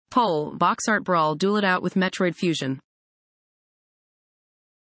Poll, Box Art Brawl, Duel it out with Metroid Fusion.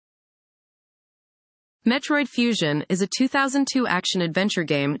 Metroid Fusion is a 2002 action-adventure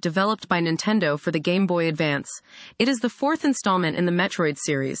game developed by Nintendo for the Game Boy Advance. It is the fourth installment in the Metroid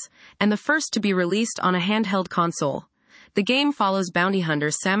series, and the first to be released on a handheld console. The game follows bounty hunter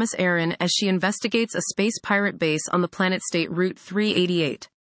Samus Aran as she investigates a space pirate base on the planet state Route 388.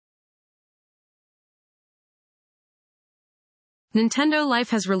 Nintedo Life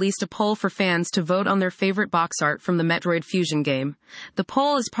has released a poll for fans to vote on their favorite box art from the Metroid Fusion game. The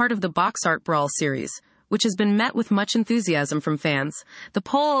poll is part of the Box Art Brawl series, which has been met with much enthusiasm from fans. The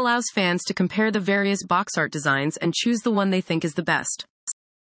poll allows fans to compare the various box art designs and choose the one they think is the best.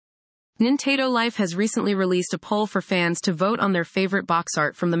 Nintedo Life has recently released a poll for fans to vote on their favorite box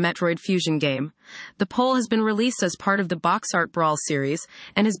art from the Metroid Fusion game. The poll has been released as part of the Box Art Brawl series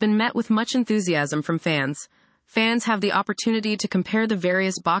and has been met with much enthusiasm from fans. Fans have the opportunity to compare the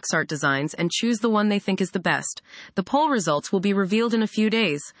various box art designs and choose the one they think is the best. The poll results will be revealed in a few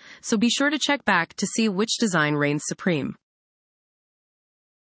days, so be sure to check back to see which design reigns supreme.